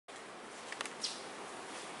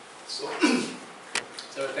So,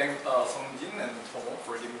 so I thank Songjin and Tomo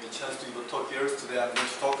for giving me a chance to give a talk here. Today I'm going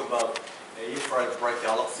to talk about infrared bright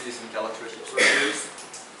galaxies and galaxy redshift surveys.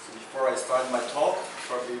 So before I start my talk,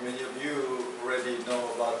 probably many of you already know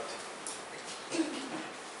about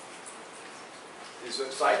this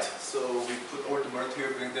website. So we put all the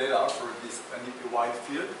multi-wavelength data for this NEP wide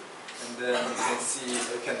field, and then you can see,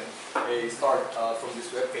 you can start from this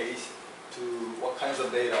web page to what kinds of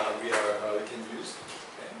data we can use.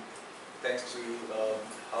 Okay. Thanks to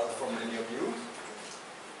help from many of you.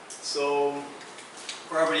 So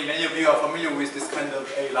probably many of you are familiar with this kind of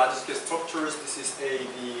large scale structures. This is the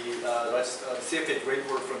CFA grade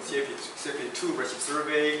work from CFA2 redshift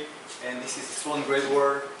survey, and this is SWAN grade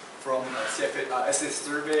work from CFA SS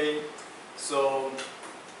survey. So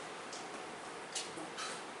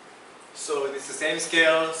it's the same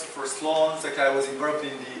scales for Sloan's. Like I was involved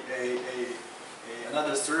in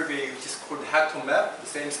another survey which is called Hacktone map, the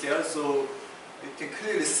same scale. So you can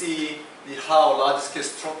clearly see how large scale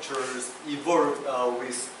structures evolve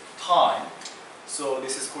with time. So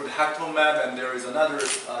this is called Hacktone map, and there is another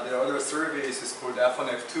there are other surveys. It's called F1,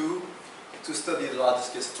 F2 to study the large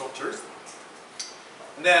scale structures.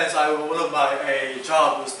 And then one of my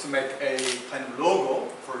job was to make a kind of logo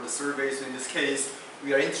for the survey. So in this case,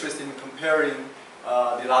 we are interested in comparing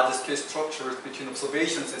the large scale structures between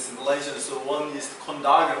observations and simulations. So one is the Kohn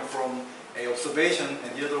diagram from an observation,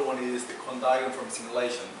 and the other one is the Kohn diagram from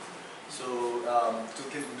simulation. So to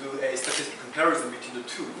do a statistical comparison between the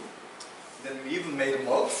two. Then we even made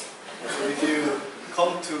mugs. So if you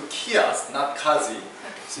come to kiosk, not Kazi,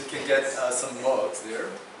 so you can get some mugs there.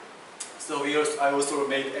 So I also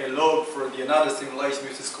made a log for another simulation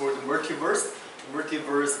which is called the multiverse. The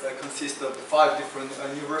multiverse consists of 5 different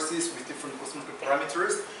universes with different cosmological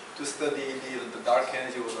parameters to study the dark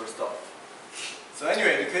energy or other stuff. So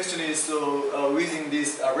anyway, the question is, so using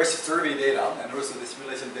this redshift survey data and also the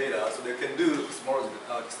simulation data, so they can do cosmology,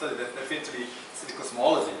 study definitely study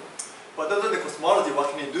cosmology. But other than cosmology, what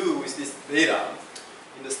can you do with this data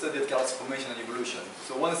in the study of galaxy formation and evolution?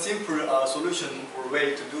 So one simple solution or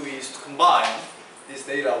way to do is to combine this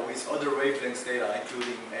data with other wavelengths data,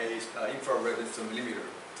 including infrared and some millimeter,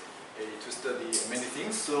 to study many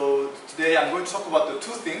things. So today I'm going to talk about the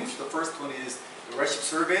 2 things. The first one is the redshift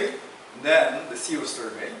survey, and then the CO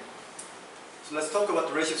survey. So let's talk about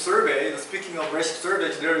the redshift survey. Speaking of redshift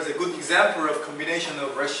survey, there is a good example of combination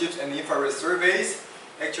of redshift and infrared surveys.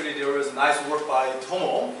 Actually, there was a nice work by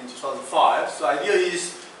Tomo in 2005. So the idea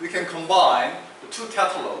is we can combine the 2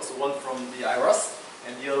 catalogs, one from the IRAS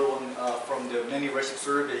and the other one from the many redshift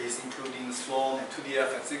surveys, including Sloan and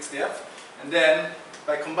 2DF and 6DF. And then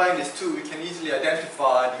by combining these 2, we can easily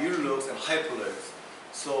identify the Euler and hyperlogs.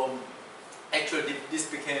 So actually, this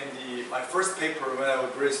became my first paper when I was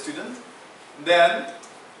a grad student. And then,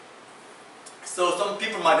 so some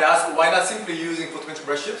people might ask, why not simply using photometric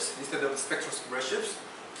redshifts instead of spectroscopic redshifts?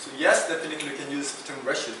 So yes, definitely we can use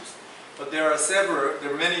photometric redshifts. But there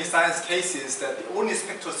are many science cases that only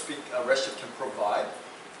spectroscopic redshift can provide.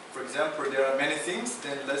 For example, there are many things.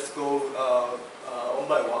 Then let's go one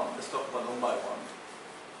by one. Let's talk about one by one.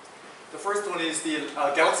 The first one is the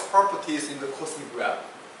galaxy properties in the cosmic web.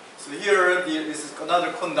 So here, this is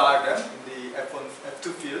another Kohn diagram in the F1,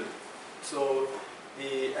 F2 field. So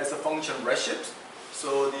as a function of redshift.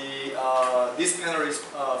 So this panel is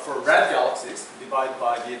for red galaxies divided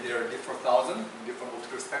by their D4000, different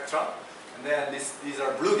optical spectra. And then these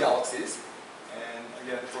are blue galaxies, and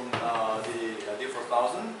again from the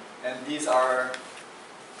D4000. And these are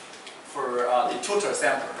for the total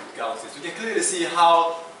sample galaxies. You can clearly see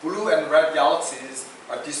how blue and red galaxies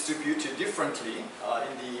are distributed differently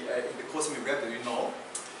in the cosmic web that we know.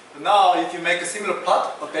 But now, if you make a similar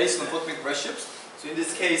plot but based on photometric redshifts, so in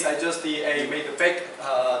this case, I just made the fake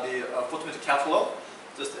photometric catalog.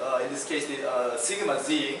 Just in this case, the sigma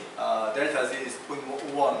z, delta z is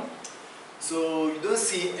 0.1. So you don't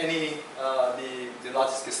see any the large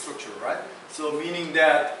scale structure, right? So meaning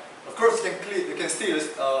that, of course, you can still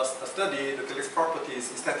study the galaxy properties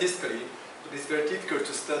statistically, but it's very difficult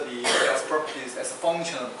to study galaxy properties as a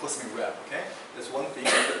function of the cosmic web. Okay, that's one thing.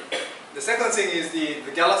 The second thing is the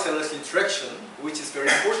galaxy-galaxy interaction, which is very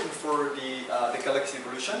important for the galaxy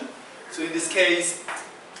evolution. So in this case,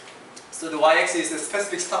 so the y-axis is the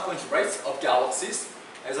specific stop point rates of galaxies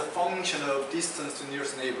as a function of distance to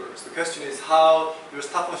nearest neighbors. The question is how your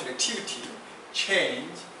stop function activity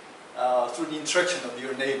change through the interaction of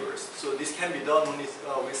your neighbors. So this can be done only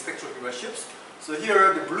with spectroscopic redshifts. So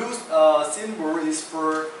here the blue symbol is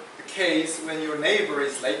for the case when your neighbor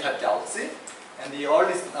is late type galaxy. And the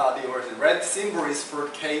red symbol is for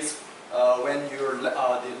the case when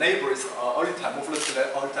the neighbor is early type,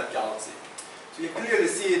 morphologically early type galaxy. So you clearly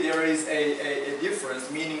see there is a difference,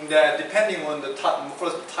 meaning that depending on the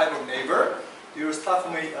morphological type of neighbor, your star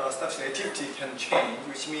formation activity can change,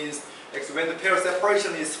 which means when the pair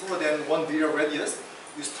separation is smaller than 1 virial radius,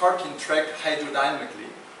 you start to interact hydrodynamically.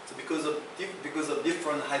 So because of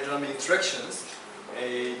different hydrodynamic interactions,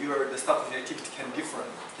 the star formation activity can be different.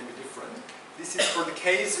 This is for the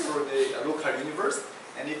case for the local universe,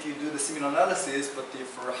 and if you do the similar analysis, but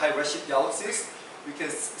for high redshift galaxies, we can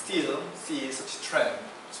still see such a trend.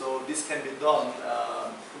 So this can be done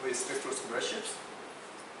with spectroscopic redshifts.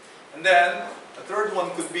 And then a third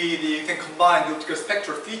one could be you can combine the optical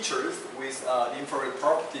spectral features with the infrared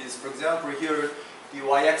properties. For example, here the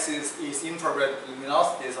y-axis is infrared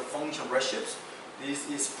luminosity as a function of redshifts. This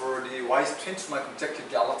is for the Y22 micro-projected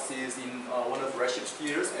galaxies in one of the redshift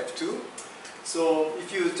spheres, F2. So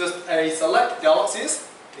if you just select galaxies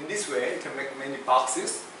in this way, you can make many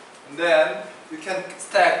boxes, and then you can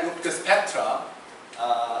stack the optical spectra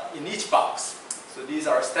in each box. So these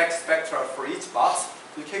are stacked spectra for each box.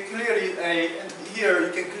 You can clearly, and here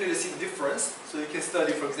you can clearly see the difference. So you can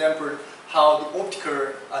study, for example, how the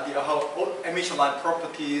optical, how emission line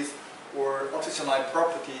properties or obstruction line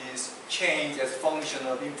properties change as a function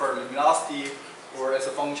of infrared luminosity or as a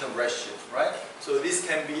function of redshift, right? So this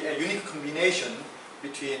can be a unique combination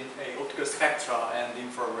between optical spectra and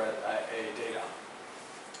infrared data.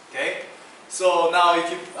 Okay. So now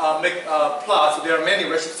if you make a plot, so there are many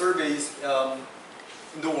redshift surveys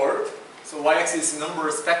in the world. So y-axis is number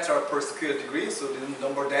of spectra per square degree, so the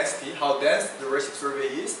number density, how dense the redshift survey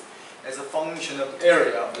is, as a function of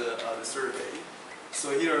area of the survey.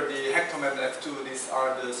 So here the hectomap and F2, these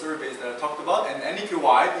are the surveys that I talked about. And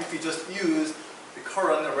NEPY, if you just use the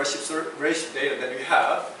current redshift data that you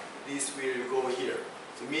have, this will go here.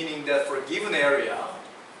 So meaning that for a given area,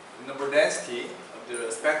 the number density of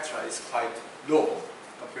the spectra is quite low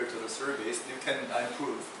compared to the surveys. You can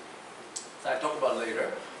improve. So I'll talk about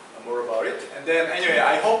later more about it. And then anyway,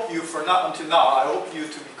 I hope you, until now, I hope you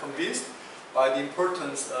to be convinced by the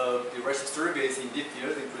importance of the redshift surveys in deep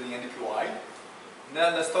fields, including NEPY. And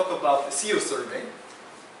then let's talk about the CO survey.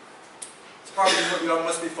 So probably you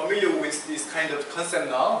must be familiar with this kind of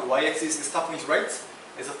concept now. The y-axis is star formation rate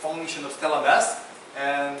as a function of stellar mass,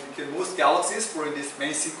 and you can most galaxies for in this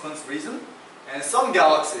main sequence region, and some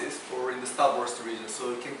galaxies for in the starburst region.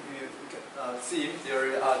 So you can see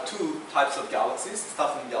there are two types of galaxies, star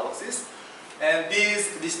forming galaxies, and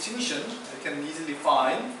these distinction you can easily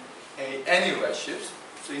find any redshift.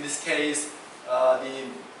 So in this case,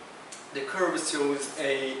 the curve shows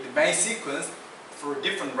the main sequence for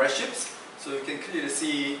different redshifts. So you can clearly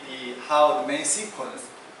see how the main sequence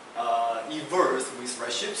inverse with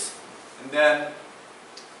redshifts, and then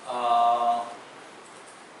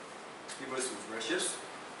inverse with redshifts.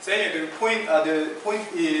 So anyway, the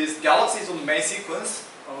point is galaxies on the main sequence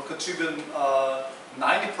contribute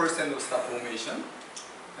 90% of star formation,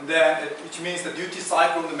 and then which means the duty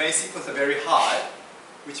cycle on the main sequence are very high,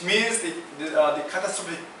 which means the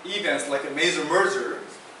catastrophic events like a major merger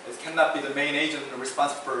cannot be the main agent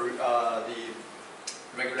responsible for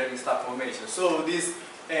the regulating star formation. So this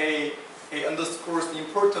underscores the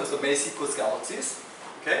importance of main sequence galaxies.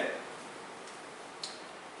 Okay.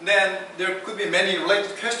 Then there could be many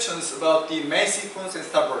related questions about the main sequence and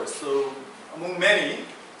starburst. So among many,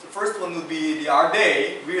 the first one would be are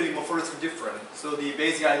they really morphologically different? So the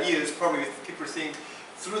basic idea is probably if people think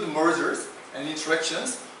through the mergers and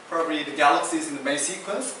interactions, probably the galaxies in the main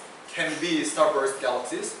sequence can be starburst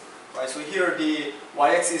galaxies. Right? So here the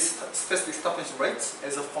y-axis specific star formation rates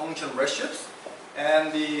as a function of redshifts,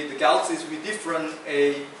 and the galaxies with different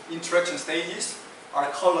interaction stages are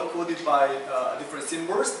color-coded by different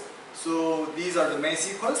symbols. So these are the main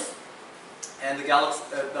sequence, and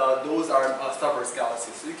those are starburst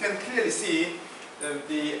galaxies. So you can clearly see in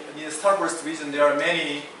the starburst region there are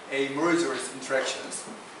many mergers interactions,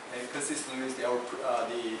 consistent with the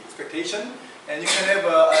expectation. And you can have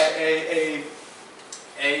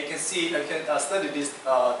you can study this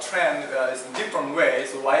trend in different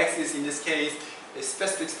ways. So y-axis in this case is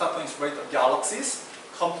specific star formation rate of galaxies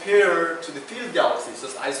compared to the field galaxies,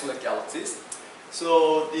 just isolate galaxies.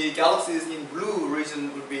 So the galaxies in blue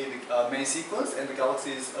region would be the main sequence, and the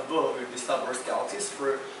galaxies above will be starburst galaxies.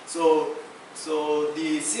 So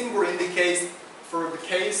the symbol indicates for the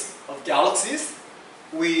case of galaxies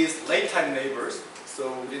with late-time neighbors,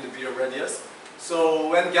 so within the virial radius. So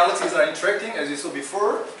when galaxies are interacting, as you saw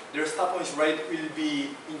before, their star formation rate will be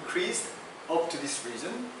increased up to this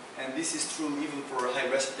region, and this is true even for high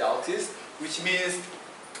redshift galaxies, which means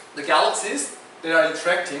the galaxies that are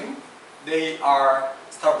interacting they are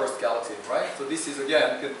starburst galaxies, right? So this is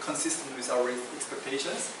again consistent with our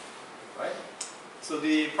expectations, right? So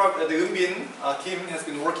the Eunbin team has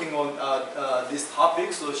been working on this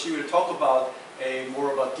topic, so she will talk about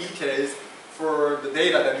more about details for the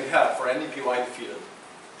data that we have for NDP wide field.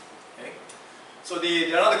 Okay. So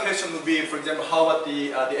the another question would be, for example, how about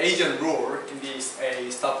the agent role in these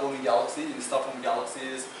star-forming galaxies? In star-forming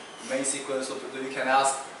galaxies, the main sequence of you can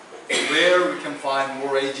ask where we can find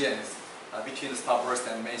more agents between the starburst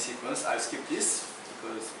and main sequence. I'll skip this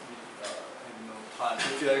because I have no time.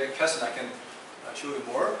 If you have a question, I can show you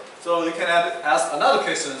more. So you can ask another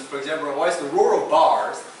question. For example, what is the role of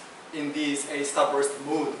bars in this starburst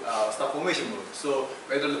mode, star formation mode? So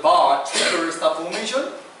whether the bar triggers star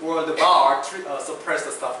formation or the bar suppress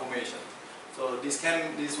the star formation. So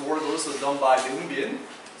this work also done by the Eunbin.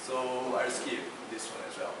 So I'll skip this one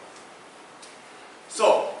as well.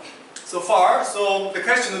 So far, the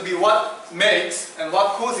question would be what makes and what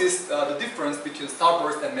causes the difference between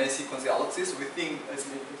starburst and main sequence galaxies. We think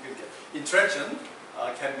interaction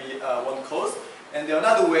can be one cause. And the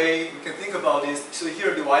another way we can think about is, so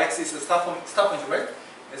here the y-axis is the star formation rate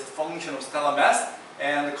as a function of stellar mass,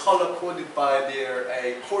 and the color coded by their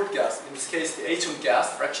cold gas, in this case the H1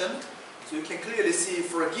 gas fraction. So you can clearly see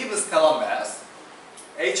for a given stellar mass,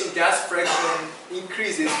 H1 gas fraction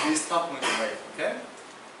increases with star formation rate. Okay?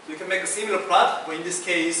 So you can make a similar plot, but in this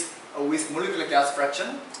case with molecular gas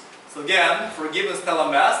fraction. So again, for a given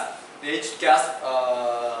stellar mass, the H gas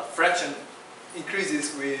fraction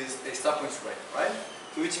increases with a star formation rate, right?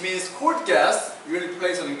 So which means cold gas really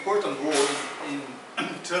plays an important role in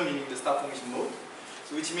determining the star formation mode.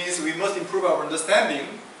 So which means we must improve our understanding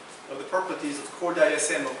of the properties of cold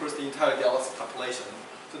ISM across the entire galaxy population.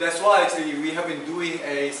 So that's why actually we have been doing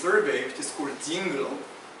a survey which is called Jingle.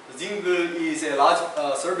 Jingle is a large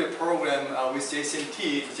survey program with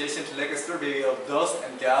JCMT, the JCMT legacy survey of dust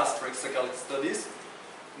and gas for extragalaxy studies.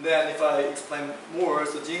 And then if I explain more,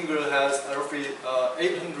 so Jingle has roughly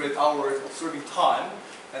 800 hours observing time,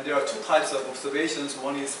 and there are two types of observations.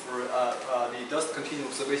 One is for the dust continuum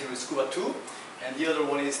observation with scuba 2, and the other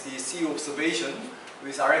one is the CO observation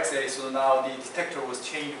with RXA. So now the detector was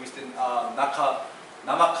changed with the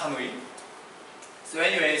Namakanui. So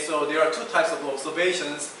anyway, so there are two types of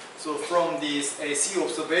observations. So from this CO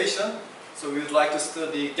observation, so we would like to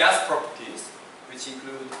study gas properties, which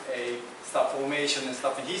include a star formation and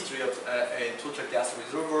stuff in history of a total gas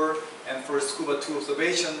reservoir. And for scuba 2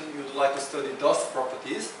 observation, we would like to study dust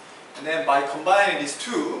properties. And then by combining these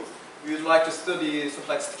two, we would like to study sort of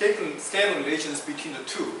like scaling relations between the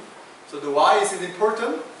two. So the why is it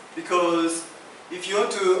important? Because if you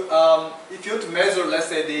want to measure, let's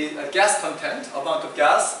say, the gas content, amount of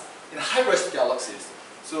gas in high redshift galaxies.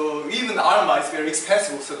 So even ALMA is very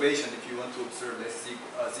expensive observation if you want to observe, let's say,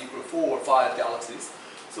 Z equal 4 or 5 galaxies.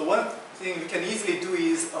 So one thing we can easily do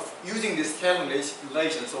is using this scaling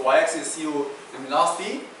relation. So y-axis is CO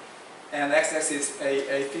luminosity, and x-axis is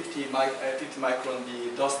a 50 micron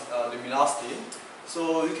the dust luminosity.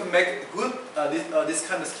 So you can make good this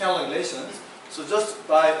kind of scaling relations. So just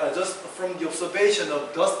from the observation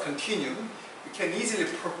of dust continuum, we can easily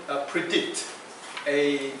predict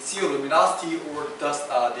a CO luminosity or dust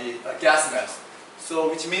the gas mass.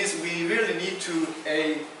 So which means we really need to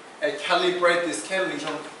calibrate this scaling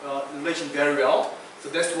relation very well. So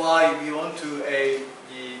that's why we want to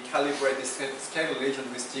calibrate this scaling relation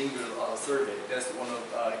with Jingle survey. That's one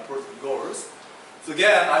of important goals. So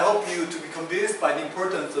again, I hope you to be convinced by the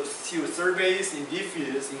importance of CO surveys in deep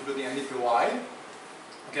fields, including NDPY.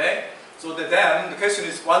 Okay. So then the question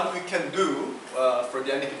is what we can do for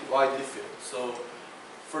the NDPY deep field. So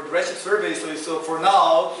for the redshift survey, so for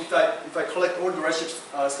now, if I collect all the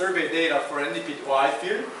redshift survey data for NDPY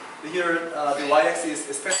field, here the y-axis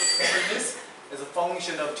is spectral completeness as a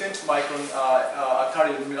function of 20 micron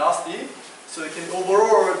Akari luminosity. So you can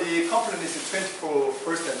overall the completeness is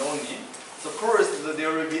 24% only. So of course there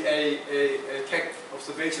will be a KEC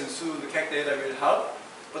observation soon. The KEC data will help.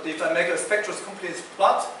 But if I make a spectral completeness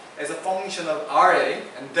plot as a function of RA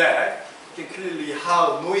and DAG, you can clearly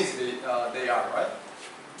how noisy they are, right?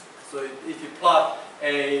 So if you plot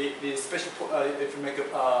if you make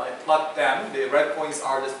plot them, the red points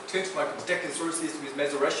are the 20 micron detected sources with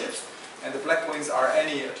major redshifts, and the black points are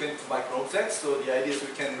any 20 micron objects. So the idea is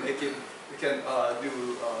we can do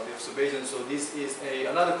the observation. So this is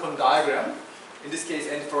another cone diagram. In this case,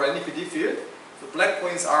 and for NPD field, the black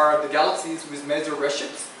points are the galaxies with major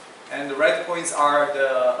redshifts, and the red points are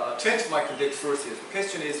the 20 micron depth sources. The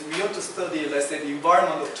question is, we want to study, let's say, the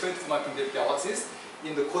environment of 20 micron depth galaxies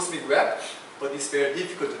in the cosmic web, but it's very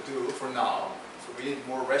difficult to do for now. So we need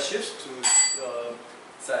more redshifts to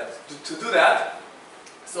So to do that,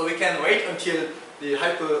 so we can wait until the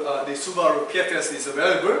Subaru PFS is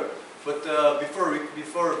available. But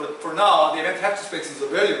but for now, the event haptic specs is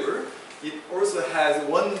available. It also has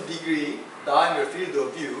 1 degree diameter field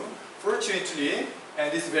of view. Fortunately,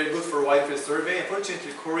 and this is very good for wide field survey.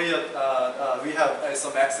 Unfortunately, Korea, we have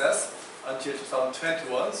some access until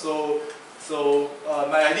 2021. So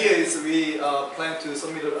my idea is we plan to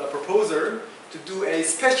submit a proposal to do a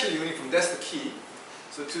special unit from that's the key.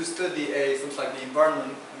 So to study something like the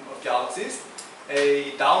environment of galaxies,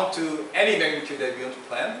 down to any magnitude that we want to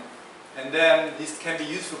plan. And then this can be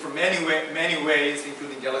useful for many ways,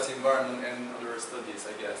 including galaxy environment and other studies,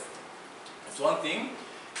 I guess. That's one thing.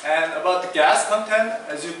 And about the gas content,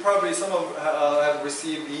 as you probably some of have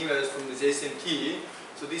received emails from the JCMT,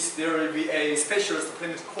 so there will be a special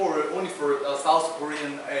supplement core only for South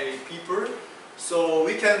Korean people. So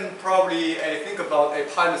we can probably think about a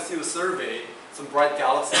pilot CO survey, some bright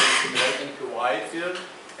galaxies in the NP wide field,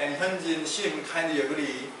 and Hyunjin Shim kindly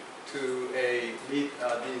agreed to lead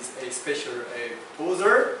a special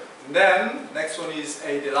proposal. And then next one is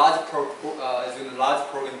the large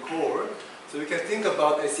program core. So we can think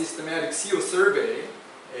about a systematic CO survey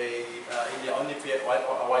in the NEP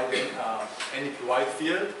wide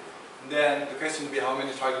field. And then the question will be how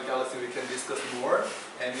many target galaxies we can discuss more,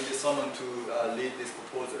 and we need someone to lead this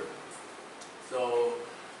proposal. So,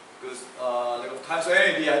 because lack of time, so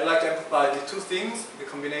anyway, I'd like to emphasize the 2 things: the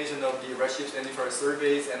combination of the redshift and infrared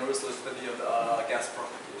surveys, and also the study of the gas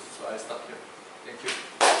properties. So I'll stop here. Thank you.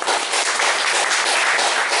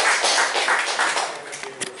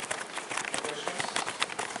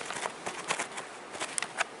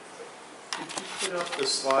 Put up the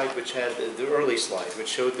slide which had the early slide, which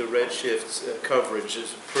showed the redshift coverage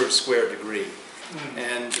per square degree,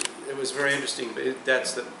 and it was very interesting. But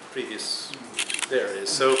that's the previous. There it is.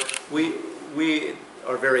 So we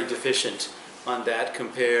are very deficient on that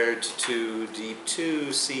compared to Deep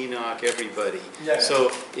 2, CNOC, everybody. Yeah.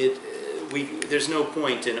 So there's no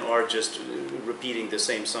point in our just repeating the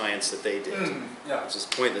same science that they did. Yeah. It's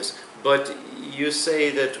just pointless. But you say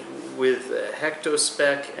that with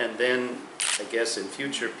hectospec and then I guess in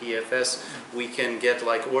future PFS we can get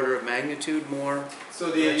like order of magnitude more.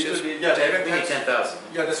 So we need 10,000.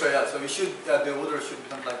 Yeah, that's right. Yeah, so we should the order should be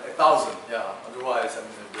something like 1,000. Yeah, otherwise I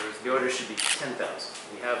mean the order should be 10,000.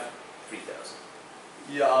 We have 3,000.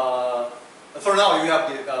 Yeah. For now, you have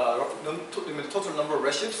the total number of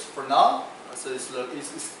redshifts for now. So it's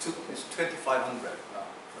 2,500 now.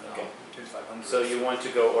 For now, okay. 2,500. So you want to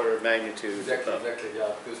go order of magnitude? Exactly.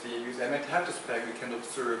 Yeah. Because the haptic spec we can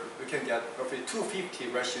observe, we can get roughly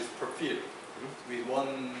 250 redshifts per field with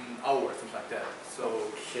 1 hour, something like that. So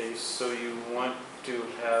okay. So you want to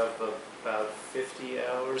have about 50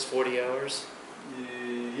 hours, 40 hours?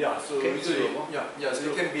 Yeah. So okay, usually, yeah.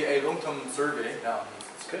 So it can be a long-term survey. Yeah.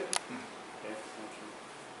 It's good.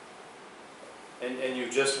 And you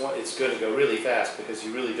just want, it's going to go really fast because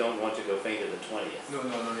you really don't want to go fainter than 20th. No,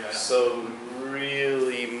 yeah. So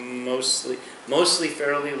really mostly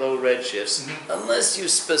fairly low redshifts, unless you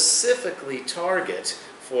specifically target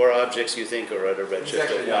for objects you think are at a redshift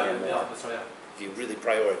of 1 or more. Yeah, that's right, If you really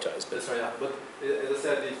prioritize. That's right, yeah. But as I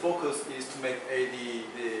said, the focus is to make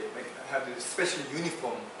have the special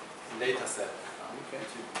uniform data set. Okay.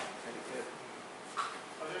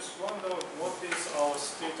 I just wonder what is our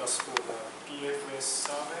status for the PFS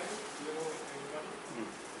survey? Do you know anybody?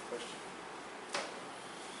 Question?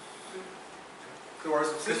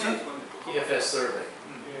 PFS survey.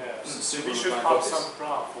 Yes. We should have some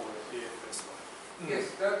plan for the PFS one. Yes,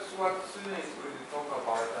 that's what Susan is going to talk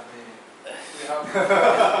about. I mean, we have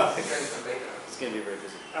some data. It's going to be very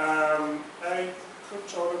busy. I could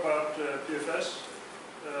talk about PFS.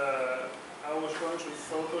 I was going to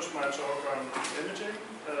focus my talk on imaging,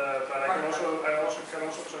 but I also can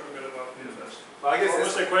talk a bit about PFS. Well, I guess what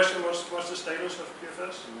was the question? What's the status of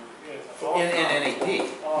PFS? In NAP.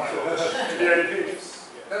 Oh, in the NAP.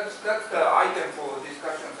 That's the item for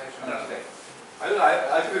discussion session today.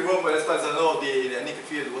 I could be wrong, but as far as I know, the NEP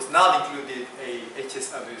field was not included the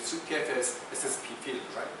PFS SSP field,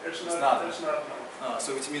 right? It's not. No.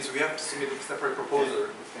 So which means we have to submit a separate proposal.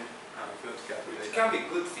 Okay. It can be a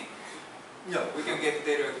good thing. Yeah. We can get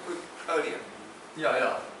data earlier.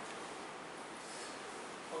 Yeah.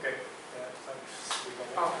 Okay. Thanks.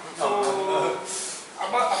 So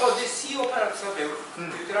about this CO parallax survey,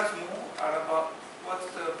 you tell us more about what's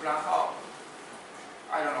the plan? How?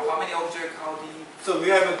 I don't know how many objects, how deep. So we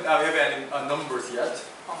haven't any numbers yet.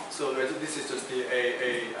 So this is just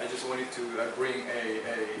I just wanted to bring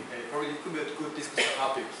probably could be a good discussion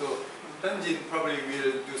topic. So Hyunjin probably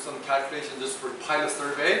will do some calculation just for pilot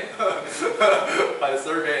survey,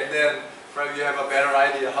 and then probably you have a better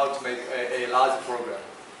idea how to make a large program.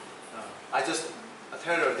 I just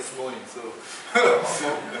tell her this morning, so.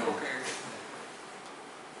 Okay.